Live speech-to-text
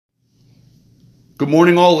Good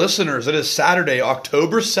morning, all listeners. It is Saturday,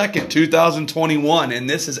 October 2nd, 2021, and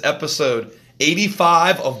this is episode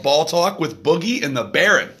 85 of Ball Talk with Boogie and the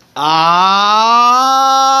Baron. Boogie!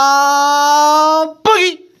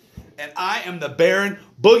 And I am the Baron.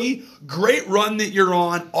 Boogie, great run that you're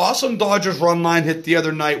on. Awesome Dodgers run line hit the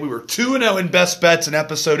other night. We were 2-0 in best bets in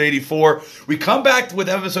episode 84. We come back with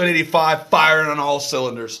episode 85, firing on all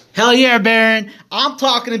cylinders. Hell yeah, Baron. I'm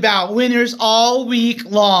talking about winners all week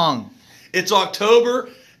long. It's October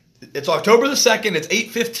the 2nd. It's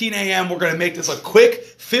 8:15 a.m. We're going to make this a quick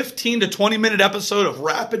 15 to 20-minute episode of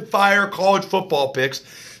rapid-fire college football picks.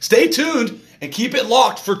 Stay tuned and keep it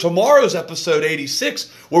locked for tomorrow's episode 86,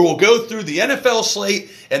 where we'll go through the NFL slate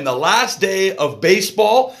and the last day of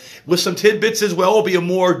baseball with some tidbits as well. It'll be a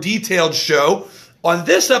more detailed show. On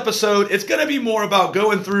this episode, it's going to be more about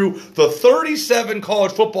going through the 37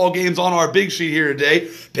 college football games on our big sheet here today,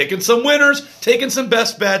 picking some winners, taking some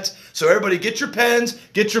best bets. So everybody get your pens,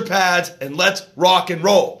 get your pads, and let's rock and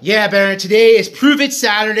roll. Yeah, Baron, today is Prove It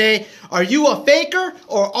Saturday. Are you a faker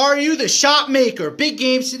or are you the shot maker? Big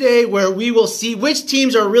games today where we will see which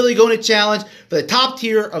teams are really going to challenge for the top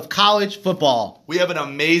tier of college football. We have an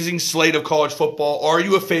amazing slate of college football. Are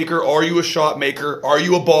you a faker? Are you a shot maker? Are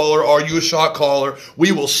you a baller? Are you a shot caller?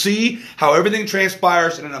 We will see how everything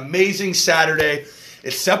transpires in an amazing Saturday.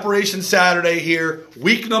 It's Separation Saturday here,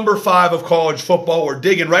 week number 5 of college football. We're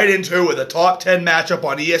digging right into it with a top 10 matchup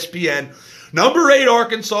on ESPN. Number 8,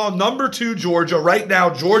 Arkansas. Number 2, Georgia. Right now,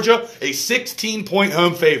 Georgia, a 16-point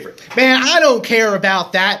home favorite. Man, I don't care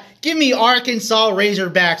about that. Give me Arkansas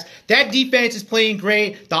Razorbacks. That defense is playing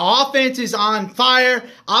great. The offense is on fire.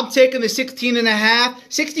 I'm taking the 16.5.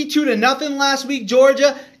 62-0 last week,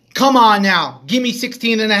 Georgia. Come on now. Give me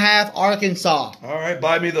 16.5 Arkansas. All right,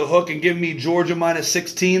 buy me the hook and give me Georgia minus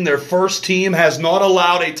 16. Their first team has not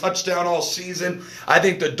allowed a touchdown all season. I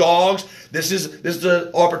think the Dogs, this is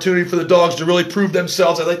the opportunity for the Dogs to really prove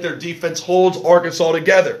themselves. I think their defense holds Arkansas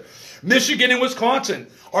together. Michigan and Wisconsin.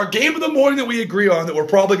 Our game of the morning that we agree on that we're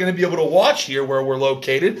probably going to be able to watch here where we're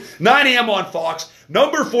located. 9 a.m. on Fox.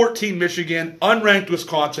 Number 14, Michigan. Unranked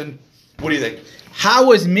Wisconsin. What do you think? How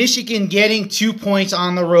was Michigan getting 2 points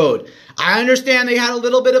on the road? I understand they had a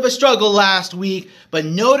little bit of a struggle last week, but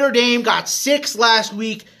Notre Dame got 6 last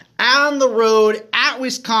week on the road at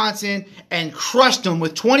Wisconsin and crushed them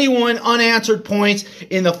with 21 unanswered points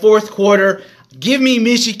in the fourth quarter. Give me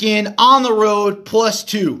Michigan on the road plus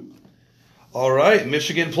 2. All right,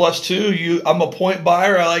 Michigan plus 2. I'm a point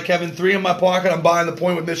buyer. I like having 3 in my pocket. I'm buying the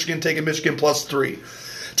point with Michigan, taking Michigan plus 3.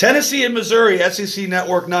 Tennessee and Missouri, SEC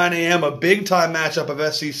Network, 9 a.m., a big-time matchup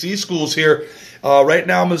of SEC schools here. Right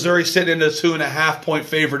now, Missouri sitting in a 2.5-point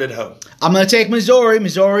favorite at home. I'm going to take Missouri.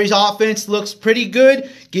 Missouri's offense looks pretty good.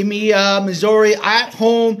 Give me Missouri at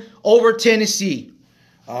home over Tennessee.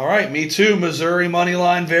 All right, me too. Missouri money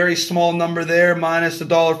line, very small number there, minus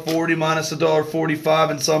 $1.40, minus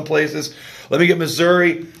 $1.45 in some places. Let me get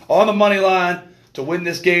Missouri on the money line to win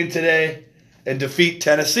this game today and defeat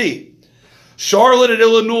Tennessee. Charlotte at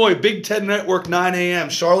Illinois, Big Ten Network, 9 a.m.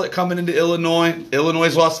 Charlotte coming into Illinois.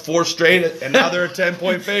 Illinois lost 4 straight, and now they're a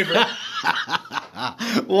 10-point favorite.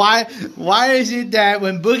 Why is it that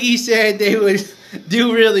when Boogie said they would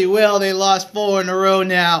do really well, they lost 4 in a row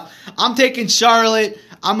now? I'm taking Charlotte.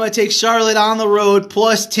 I'm going to take Charlotte on the road,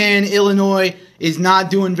 plus 10. Illinois is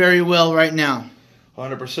not doing very well right now.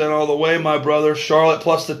 100% all the way, my brother. Charlotte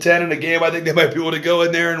plus the 10 in a game. I think they might be able to go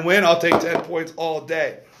in there and win. I'll take 10 points all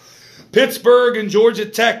day. Pittsburgh and Georgia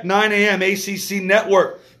Tech, 9 a.m., ACC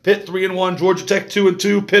Network. Pitt 3-1, Georgia Tech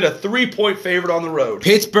 2-2. Pitt a 3-point favorite on the road.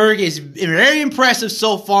 Pittsburgh is very impressive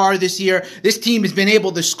so far this year. This team has been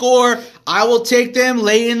able to score. I will take them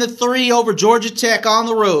late in the 3 over Georgia Tech on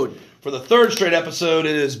the road. For the third straight episode,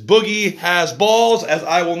 it is Boogie has balls. As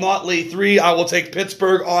I will not lay 3, I will take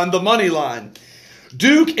Pittsburgh on the money line.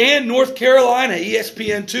 Duke and North Carolina,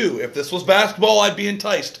 ESPN 2. If this was basketball, I'd be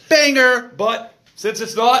enticed. Banger! But since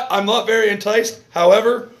it's not, I'm not very enticed.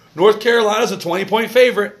 However, North Carolina's a 20-point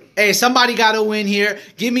favorite. Hey, somebody got to win here.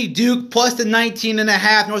 Give me Duke plus the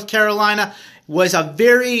 19.5. North Carolina was a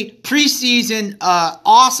very preseason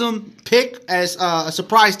awesome pick as a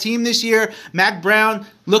surprise team this year. Mac Brown,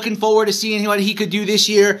 looking forward to seeing what he could do this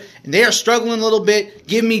year. And they are struggling a little bit.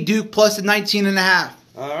 Give me Duke plus the 19.5.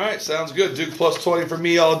 All right, sounds good. Duke plus 20 for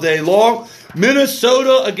me all day long.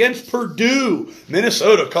 Minnesota against Purdue.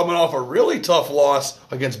 Minnesota coming off a really tough loss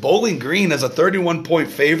against Bowling Green as a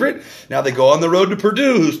 31-point favorite. Now they go on the road to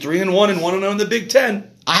Purdue, who's 3-1 and 1-0 in the Big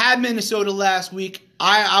Ten. I had Minnesota last week.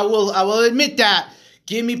 I will admit that.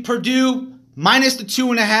 Give me Purdue minus the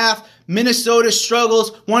 2.5. Minnesota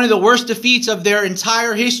struggles. One of the worst defeats of their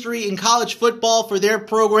entire history in college football for their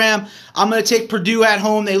program. I'm going to take Purdue at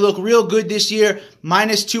home. They look real good this year.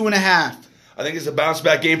 -2.5. I think it's a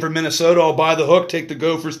bounce-back game for Minnesota. I'll buy the hook, take the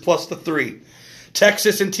Gophers plus the 3.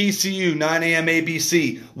 Texas and TCU, 9 a.m.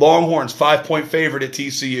 ABC. Longhorns, 5-point favorite at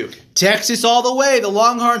TCU. Texas all the way. The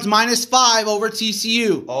Longhorns -5 over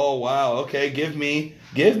TCU. Oh, wow. Okay, give me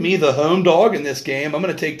the home dog in this game. I'm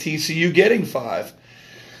going to take TCU getting 5.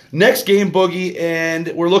 Next game, Boogie,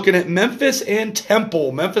 and we're looking at Memphis and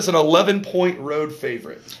Temple. Memphis, an 11-point road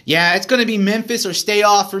favorite. Yeah, it's going to be Memphis or stay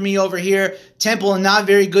off for me over here. Temple, a not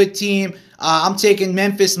very good team. I'm taking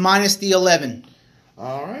Memphis -11.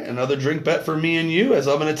 All right, another drink bet for me and you as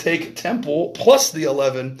I'm going to take Temple plus the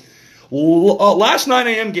 11. Last 9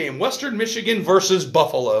 a.m. game, Western Michigan versus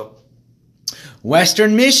Buffalo.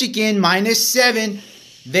 Western Michigan -7.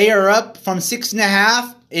 They are up from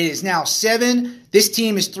 6.5. It is now 7. This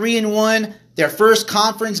team is 3-1. Their first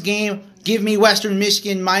conference game. Give me Western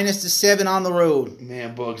Michigan -7 on the road.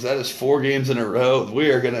 Man, Bugs, that is 4 games in a row. We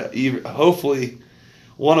are going to hopefully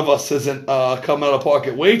one of us isn't coming out of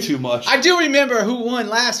pocket way too much. I do remember who won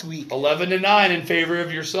last week. 11-9 in favor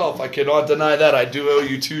of yourself. I cannot deny that. I do owe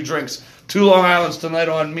you 2 drinks. 2 Long Islands tonight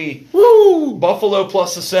on me. Woo! Buffalo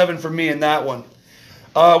plus the 7 for me in that one.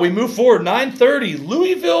 We move forward. 9:30,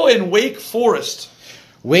 Louisville and Wake Forest.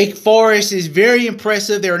 Wake Forest is very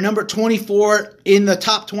impressive. They're number 24 in the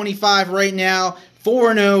top 25 right now.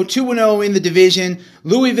 4-0, 2-0 in the division.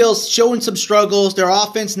 Louisville's showing some struggles. Their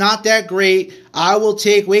offense not that great. I will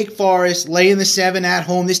take Wake Forest, laying the 7 at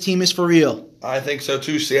home. This team is for real. I think so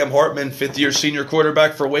too. Sam Hartman, 5th-year senior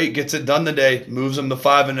quarterback for Wake, gets it done today. Moves them to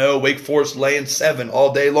 5-0. Wake Forest laying 7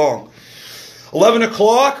 all day long. 11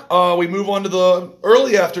 o'clock, we move on to the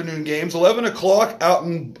early afternoon games. 11 o'clock out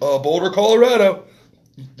in Boulder, Colorado.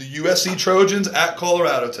 The USC Trojans at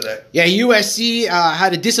Colorado today. Yeah, USC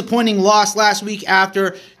had a disappointing loss last week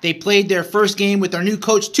after they played their first game with their new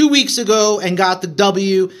coach 2 weeks ago and got the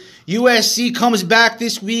W. USC comes back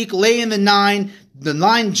this week, laying the 9. The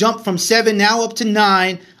line jumped from 7 now up to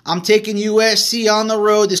 9. I'm taking USC on the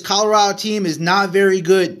road. This Colorado team is not very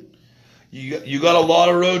good. You got a lot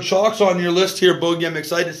of road chalks on your list here, Boogie. I'm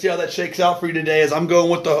excited to see how that shakes out for you today as I'm going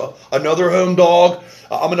with another home dog.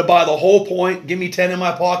 I'm going to buy the whole point. Give me 10 in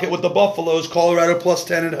my pocket with the Buffaloes. Colorado plus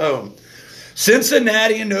 10 at home.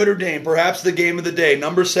 Cincinnati and Notre Dame, perhaps the game of the day.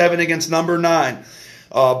 Number 7 against number 9.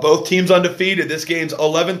 Both teams undefeated. This game's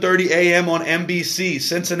 11:30 a.m. on NBC.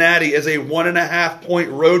 Cincinnati is a 1.5-point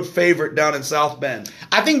road favorite down in South Bend.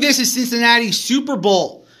 I think this is Cincinnati's Super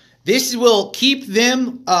Bowl. This will keep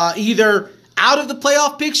them either out of the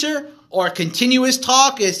playoff picture or continuous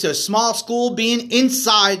talk as to a small school being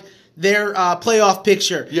inside their playoff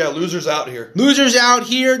picture. Yeah, losers out here. Losers out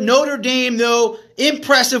here. Notre Dame, though,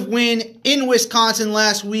 impressive win in Wisconsin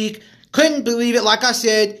last week. Couldn't believe it, like I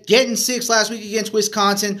said, getting 6 last week against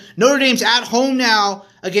Wisconsin. Notre Dame's at home now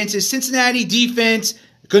against his Cincinnati defense.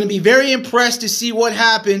 Going to be very impressed to see what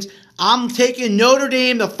happens. I'm taking Notre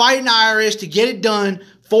Dame, the Fighting Irish, to get it done.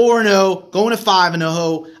 4-0, going to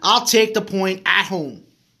 5-0. I'll take the point at home.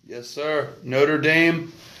 Yes, sir. Notre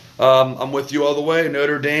Dame, I'm with you all the way.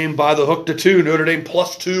 Notre Dame by the hook to 2. Notre Dame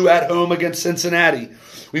plus 2 at home against Cincinnati.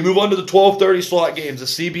 We move on to the 12:30 slot games, the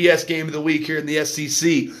CBS game of the week here in the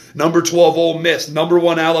SEC. Number 12, Ole Miss. Number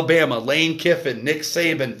 1, Alabama. Lane Kiffin, Nick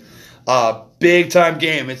Saban. Big-time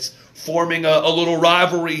game. It's forming a little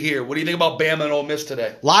rivalry here. What do you think about Bama and Ole Miss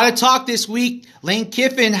today? A lot of talk this week. Lane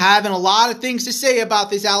Kiffin having a lot of things to say about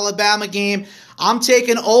this Alabama game. I'm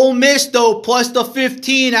taking Ole Miss, though, plus the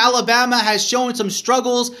 15. Alabama has shown some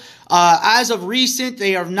struggles. As of recent,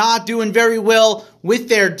 they are not doing very well with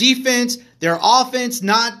their defense. Their offense,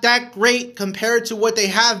 not that great compared to what they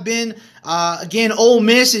have been. Again, Ole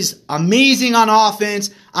Miss is amazing on offense.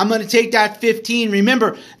 I'm going to take that 15.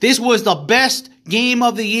 Remember, this was the best game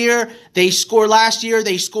of the year. They scored last year.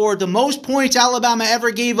 They scored the most points Alabama ever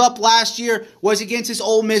gave up last year was against this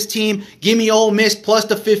Ole Miss team. Give me Ole Miss plus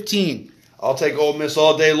the 15. I'll take Ole Miss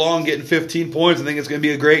all day long, getting 15 points. I think it's going to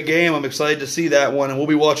be a great game. I'm excited to see that one, and we'll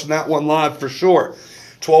be watching that one live for sure.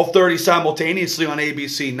 12:30 simultaneously on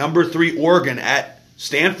ABC. Number 3, Oregon at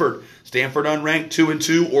Stanford. Stanford unranked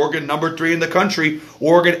 2-2. Oregon number 3 in the country.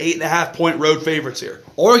 Oregon 8.5-point road favorites here.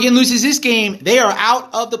 Oregon loses this game. They are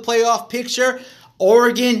out of the playoff picture.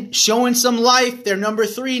 Oregon showing some life. They're number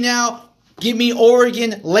 3 now. Give me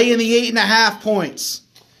Oregon laying the 8.5 points.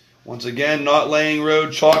 Once again, not laying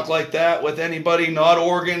road chalk like that with anybody. Not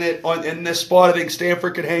Oregon in this spot. I think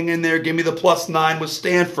Stanford could hang in there. Give me the plus 9 with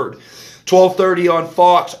Stanford. 12:30 on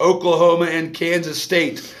Fox, Oklahoma and Kansas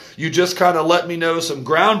State. You just kind of let me know some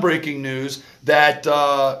groundbreaking news that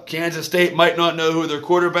Kansas State might not know who their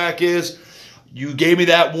quarterback is. You gave me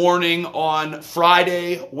that warning on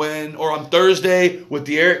Friday or on Thursday with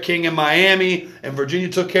the Eric King in Miami, and Virginia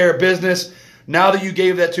took care of business. Now that you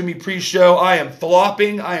gave that to me pre-show, I am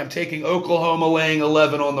flopping. I am taking Oklahoma laying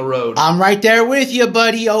 11 on the road. I'm right there with you,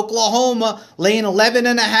 buddy. Oklahoma laying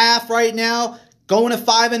 11.5 right now, going to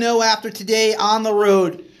 5-0 after today on the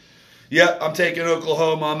road. Yeah, I'm taking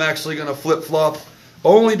Oklahoma. I'm actually going to flip-flop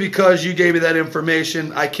only because you gave me that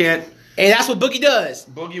information. I can't. Hey, that's what Boogie does.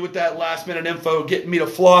 Boogie with that last-minute info getting me to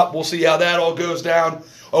flop. We'll see how that all goes down.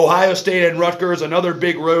 Ohio State and Rutgers, another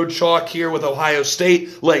big road chalk here with Ohio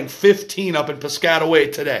State laying 15 up in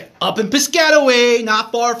Piscataway today. Up in Piscataway,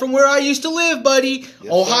 not far from where I used to live, buddy.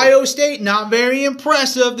 Yes, Ohio State, not very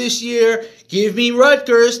impressive this year. Give me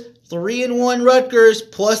Rutgers. 3-1 Rutgers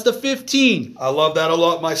plus the 15. I love that a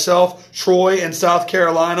lot myself. Troy and South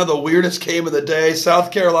Carolina, the weirdest game of the day. South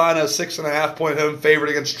Carolina, 6.5-point home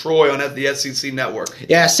favorite against Troy on the SEC Network.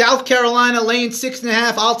 Yeah, South Carolina laying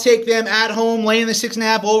 6.5. I'll take them at home laying the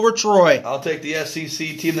 6.5 over Troy. I'll take the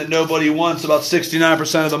SEC team that nobody wants. About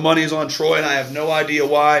 69% of the money is on Troy, and I have no idea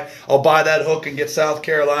why. I'll buy that hook and get South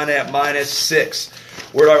Carolina at -6.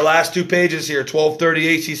 We're at our last two pages here, 12:30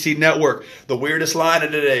 ACC Network. The weirdest line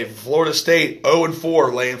of today, Florida State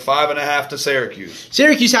 0-4, laying 5.5 to Syracuse.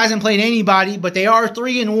 Syracuse hasn't played anybody, but they are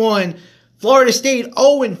 3-1. Florida State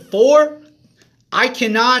 0-4. I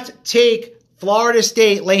cannot take Florida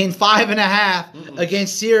State laying 5.5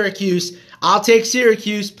 against Syracuse. I'll take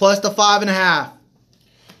Syracuse plus the 5.5.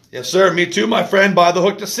 Yes, sir. Me too, my friend. Buy the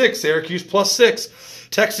hook to 6. Syracuse plus 6.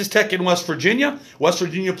 Texas Tech and West Virginia. West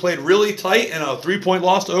Virginia played really tight in a 3-point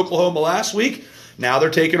loss to Oklahoma last week. Now they're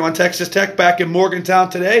taking on Texas Tech back in Morgantown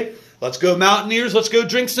today. Let's go Mountaineers. Let's go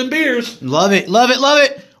drink some beers. Love it, love it, love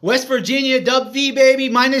it. West Virginia, Dub V, baby.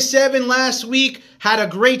 -7 last week. Had a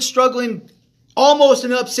great struggling, almost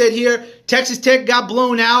an upset here. Texas Tech got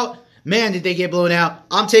blown out. Man, did they get blown out.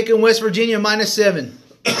 I'm taking West Virginia -7.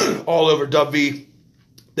 All over Dub V.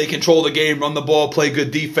 They control the game, run the ball, play good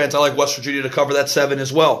defense. I like West Virginia to cover that 7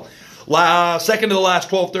 as well. Second to the last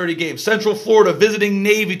 12:30 game. Central Florida visiting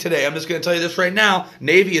Navy today. I'm just going to tell you this right now.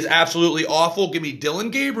 Navy is absolutely awful. Give me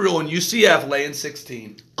Dylan Gabriel and UCF laying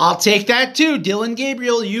 16. I'll take that too. Dylan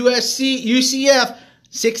Gabriel, UCF,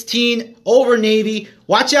 16 over Navy.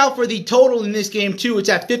 Watch out for the total in this game too. It's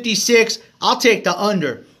at 56. I'll take the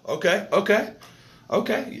under. Okay.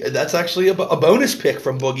 That's actually a bonus pick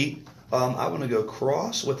from Boogie. I want to go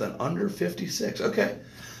cross with an under 56. Okay.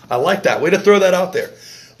 I like that. Way to throw that out there.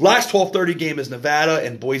 Last 12:30 game is Nevada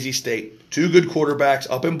and Boise State. Two good quarterbacks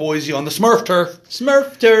up in Boise on the Smurf turf.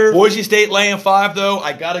 Smurf turf. Boise State laying 5, though.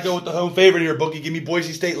 I got to go with the home favorite here, Boogie. Give me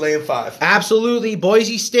Boise State laying 5. Absolutely.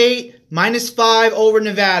 Boise State -5 over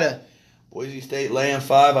Nevada. Boise State laying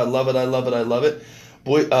 5. I love it. I love it. I love it.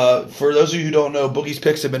 For those of you who don't know, Boogie's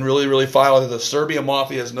picks have been really, really violent. The Serbian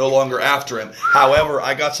Mafia is no longer after him. However,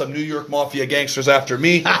 I got some New York Mafia gangsters after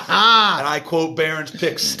me. And I quote, Barron's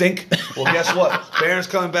picks stink. Well, guess what? Barron's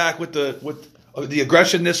coming back with the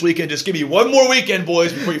aggression this weekend. Just give me one more weekend,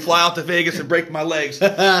 boys, before you fly out to Vegas and break my legs.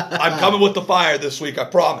 I'm coming with the fire this week, I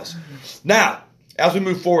promise. Now, as we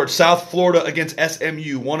move forward, South Florida against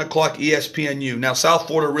SMU, 1 o'clock ESPNU. Now, South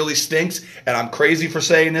Florida really stinks, and I'm crazy for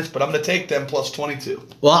saying this, but I'm going to take them plus 22.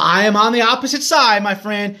 Well, I am on the opposite side, my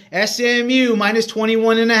friend. SMU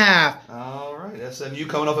 -21.5. All right, SMU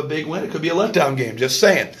coming off a big win. It could be a letdown game, just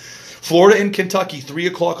saying. Florida and Kentucky, 3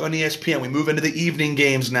 o'clock on ESPN. We move into the evening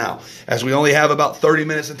games now, as we only have about 30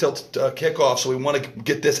 minutes until kickoff, so we want to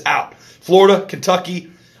get this out. Florida,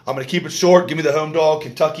 Kentucky. I'm going to keep it short. Give me the home dog.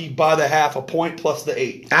 Kentucky by the half, a point plus the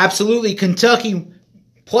 8. Absolutely. Kentucky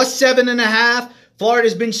plus 7.5.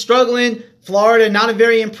 Florida's been struggling. Florida, not a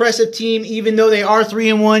very impressive team, even though they are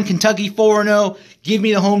 3-1. Kentucky 4-0. Give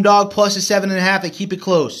me the home dog plus a 7.5. They keep it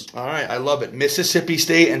close. All right, I love it. Mississippi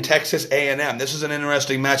State and Texas A&M. This is an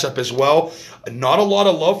interesting matchup as well. Not a lot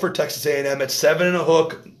of love for Texas A&M. It's 7 and a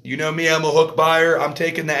hook. You know me, I'm a hook buyer. I'm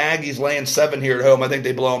taking the Aggies laying 7 here at home. I think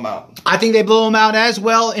they blow them out. I think they blow them out as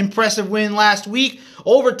well. Impressive win last week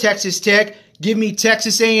over Texas Tech. Give me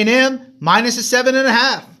Texas A&M minus a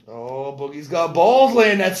 7.5. Oh, Boogie's got balls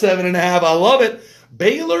laying that 7.5. I love it.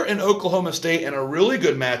 Baylor and Oklahoma State in a really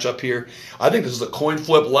good matchup here. I think this is a coin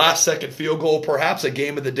flip, last-second field goal, perhaps a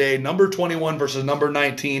game of the day. Number 21 versus number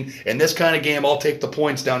 19. In this kind of game, I'll take the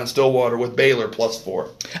points down in Stillwater with Baylor plus 4.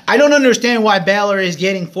 I don't understand why Baylor is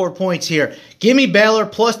getting 4 points here. Give me Baylor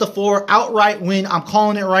plus the 4, outright win. I'm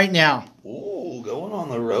calling it right now. Ooh, going on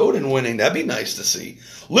the road and winning. That'd be nice to see.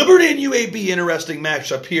 Liberty and UAB, interesting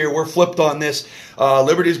matchup here. We're flipped on this.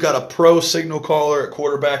 Liberty's got a pro signal caller at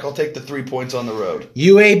quarterback. I'll take the 3 points on the road.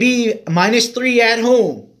 UAB -3 at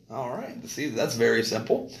home. All right. See, that's very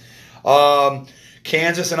simple.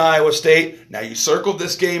 Kansas and Iowa State. Now, you circled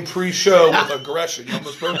this game pre-show with aggression. You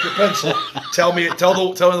almost broke your pencil. Tell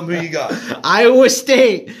them who you got. Iowa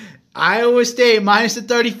State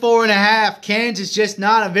 -34.5. Kansas just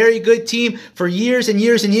not a very good team for years and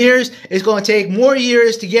years and years. It's going to take more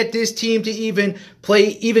years to get this team to even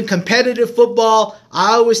play competitive football.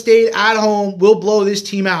 Iowa State at home will blow this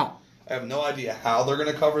team out. I have no idea how they're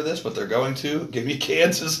going to cover this, but they're going to. Give me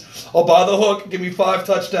Kansas. I'll buy the hook. Give me 5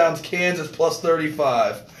 touchdowns. Kansas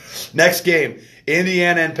 +35. Next game,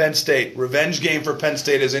 Indiana and Penn State. Revenge game for Penn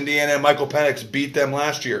State as Indiana and Michael Penix beat them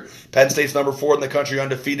last year. Penn State's number 4 in the country,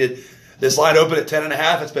 undefeated. This line opened at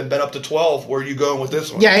 10.5. It's been bet up to 12. Where are you going with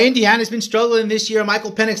this one? Yeah, Indiana's been struggling this year.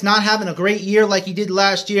 Michael Penix not having a great year like he did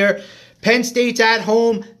last year. Penn State's at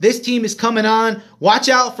home. This team is coming on. Watch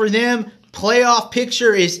out for them. Playoff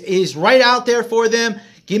picture is right out there for them.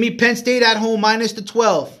 Give me Penn State at home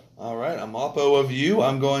 -12. All right, I'm oppo of you.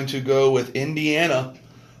 I'm going to go with Indiana.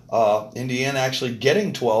 Indiana actually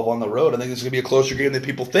getting 12 on the road. I think this is going to be a closer game than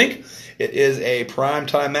people think. It is a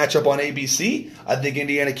primetime matchup on ABC. I think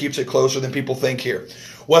Indiana keeps it closer than people think here.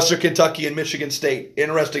 Western Kentucky and Michigan State.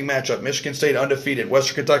 Interesting matchup. Michigan State undefeated.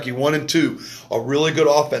 Western Kentucky 1-2. A really good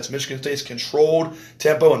offense. Michigan State's controlled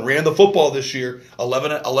tempo and ran the football this year.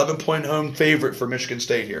 11-point home favorite for Michigan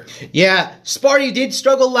State here. Yeah, Sparty did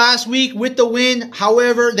struggle last week with the win.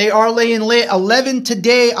 However, they are laying 11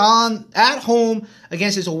 today at home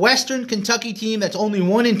against this Western Kentucky team that's only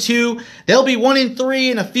 1-2. They'll be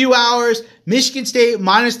 1-3 in a few hours. Michigan State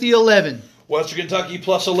 -11. Western Kentucky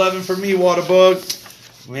 +11 for me, Waterbug.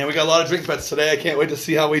 Man, we got a lot of drink bets today. I can't wait to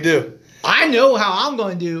see how we do. I know how I'm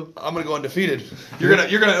going to do. I'm going to go undefeated. You're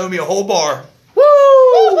gonna owe me a whole bar. Woo!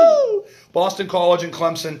 Woo-hoo! Boston College and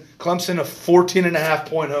Clemson. Clemson a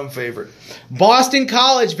 14.5-point home favorite. Boston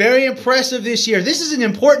College, very impressive this year. This is an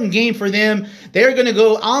important game for them. They're going to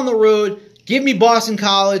go on the road. Give me Boston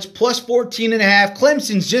College +14.5.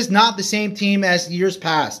 Clemson's just not the same team as years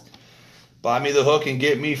past. Buy me the hook and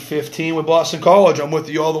get me 15 with Boston College. I'm with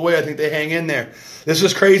you all the way. I think they hang in there. This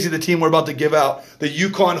is crazy, the team we're about to give out. The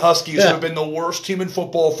UConn Huskies have been the worst team in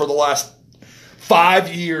football for the last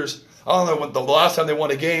 5 years. I don't know when the last time they won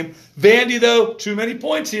a game. Vandy, though, too many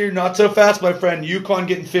points here. Not so fast, my friend. UConn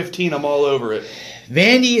getting 15. I'm all over it.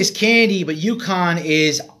 Vandy is candy, but UConn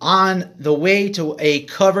is on the way to a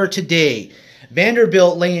cover today.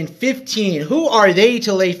 Vanderbilt laying 15. Who are they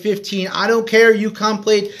to lay 15? I don't care. UConn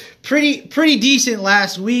played pretty decent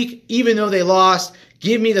last week, even though they lost.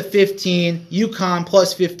 Give me the 15. UConn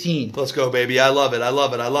 +15. Let's go, baby. I love it.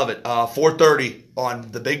 4:30 on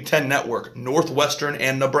the Big Ten Network, Northwestern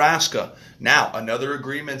and Nebraska. Now, another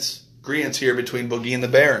agreements here between Boogie and the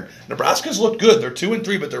Baron. Nebraska's looked good. They're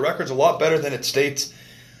 2-3, but their record's a lot better than it states.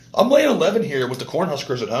 I'm laying 11 here with the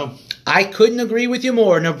Cornhuskers at home. I couldn't agree with you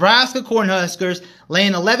more. Nebraska Cornhuskers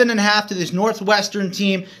laying 11.5 to this Northwestern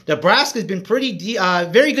team. Nebraska's been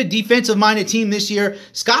very good defensive-minded team this year.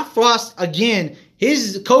 Scott Frost, again,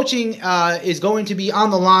 his coaching is going to be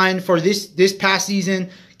on the line for this past season.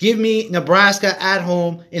 Give me Nebraska at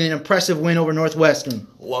home in an impressive win over Northwestern.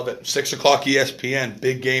 Love it. 6 o'clock ESPN.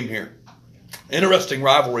 Big game here. Interesting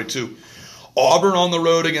rivalry, too. Auburn on the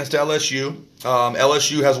road against LSU.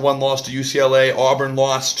 LSU has one loss to UCLA. Auburn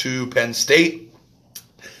lost to Penn State.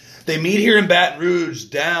 They meet here in Baton Rouge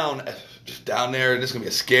down there. This is going to be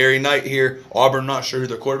a scary night here. Auburn not sure who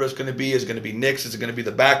their quarterback's going to be. Is it going to be Nix? Is it going to be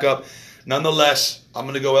the backup? Nonetheless, I'm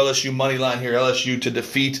going to go LSU money line here. LSU to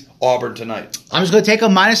defeat Auburn tonight. I'm just going to take a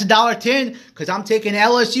 -$1.10 because I'm taking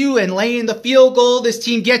LSU and laying the field goal. This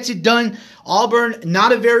team gets it done. Auburn,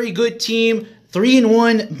 not a very good team.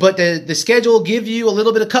 3-1, but the schedule will give you a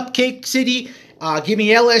little bit of Cupcake City. Give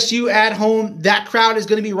me LSU at home. That crowd is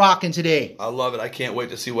going to be rocking today. I love it. I can't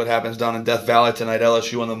wait to see what happens down in Death Valley tonight.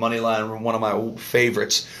 LSU on the money line, one of my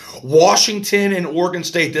favorites. Washington and Oregon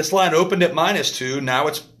State. This line opened at -2. Now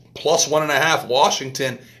it's +1.5.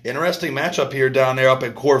 Washington. Interesting matchup here down there up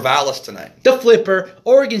in Corvallis tonight. The flipper.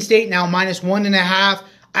 Oregon State now -1.5.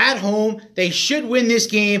 At home, they should win this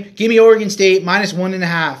game. Give me Oregon State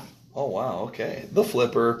 -1.5. Oh, wow. Okay. The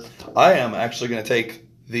flipper. I am actually going to take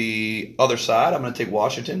the other side. I'm going to take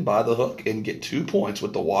Washington by the hook and get 2 points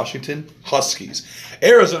with the Washington Huskies.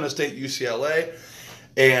 Arizona State, UCLA.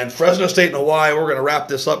 And Fresno State and Hawaii, we're going to wrap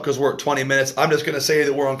this up because we're at 20 minutes. I'm just going to say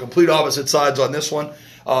that we're on complete opposite sides on this one.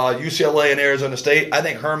 UCLA and Arizona State. I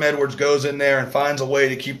think Herm Edwards goes in there and finds a way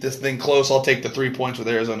to keep this thing close. I'll take the 3 points with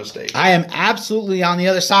Arizona State. I am absolutely on the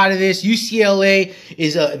other side of this. UCLA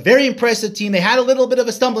is a very impressive team. They had a little bit of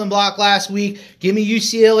a stumbling block last week. Give me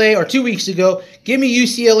UCLA, or 2 weeks ago. Give me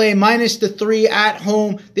UCLA minus the 3 at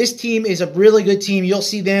home. This team is a really good team. You'll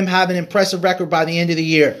see them have an impressive record by the end of the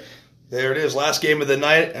year. There it is, last game of the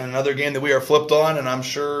night, and another game that we are flipped on, and I'm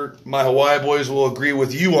sure my Hawaii boys will agree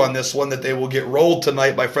with you on this one, that they will get rolled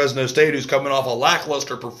tonight by Fresno State, who's coming off a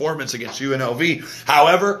lackluster performance against UNLV.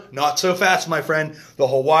 However, not so fast, my friend. The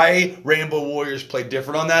Hawaii Rainbow Warriors play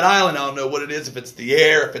different on that island. I don't know what it is, if it's the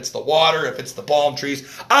air, if it's the water, if it's the palm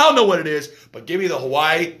trees. I don't know what it is, but give me the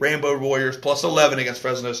Hawaii Rainbow Warriors plus 11 against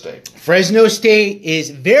Fresno State. Fresno State is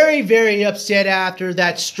very, very upset after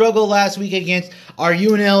that struggle last week against our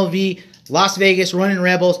UNLV Las Vegas Running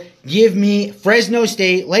Rebels. Give me Fresno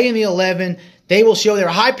State, laying the 11. They will show their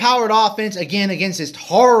high-powered offense again against this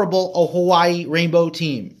horrible Hawaii Rainbow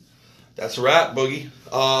team. That's a wrap, Boogie.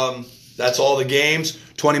 That's all the games.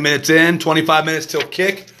 20 minutes in, 25 minutes till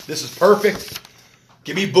kick. This is perfect.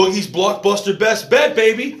 Give me Boogie's blockbuster best bet,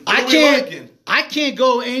 baby. I can't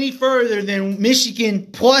go any further than Michigan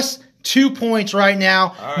plus 2 points right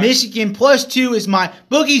now. Right. Michigan plus 2 is my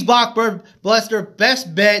Boogie's blockbuster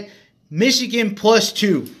best bet. Michigan plus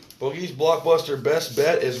 2. Boogie's blockbuster best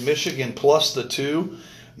bet is Michigan plus the 2.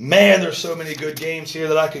 Man, there's so many good games here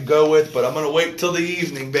that I could go with, but I'm going to wait till the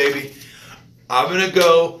evening, baby. I'm going to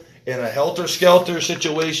go in a helter-skelter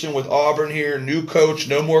situation with Auburn here. New coach,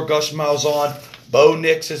 no more Gus Malzahn. Bo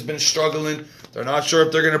Nix has been struggling. They're not sure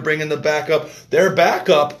if they're going to bring in the backup. Their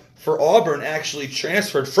backup for Auburn actually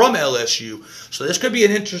transferred from LSU. So this could be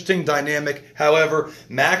an interesting dynamic. However,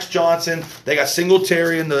 Max Johnson, they got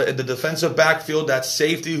Singletary in the defensive backfield. That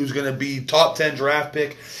safety who's going to be top 10 draft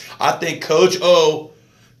pick. I think Coach O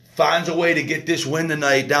finds a way to get this win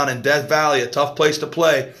tonight down in Death Valley, a tough place to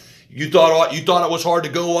play. You thought it was hard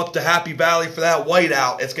to go up to Happy Valley for that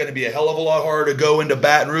whiteout. It's going to be a hell of a lot harder to go into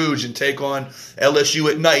Baton Rouge and take on LSU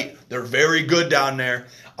at night. They're very good down there.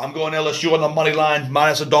 I'm going LSU on the money line,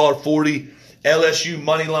 minus $1.40. LSU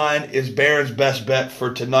money line is Barron's best bet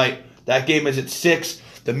for tonight. That game is at 6.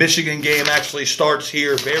 The Michigan game actually starts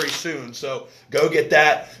here very soon, so go get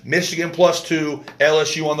that. Michigan plus 2,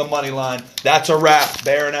 LSU on the money line. That's a wrap.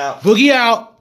 Barron out. Boogie out.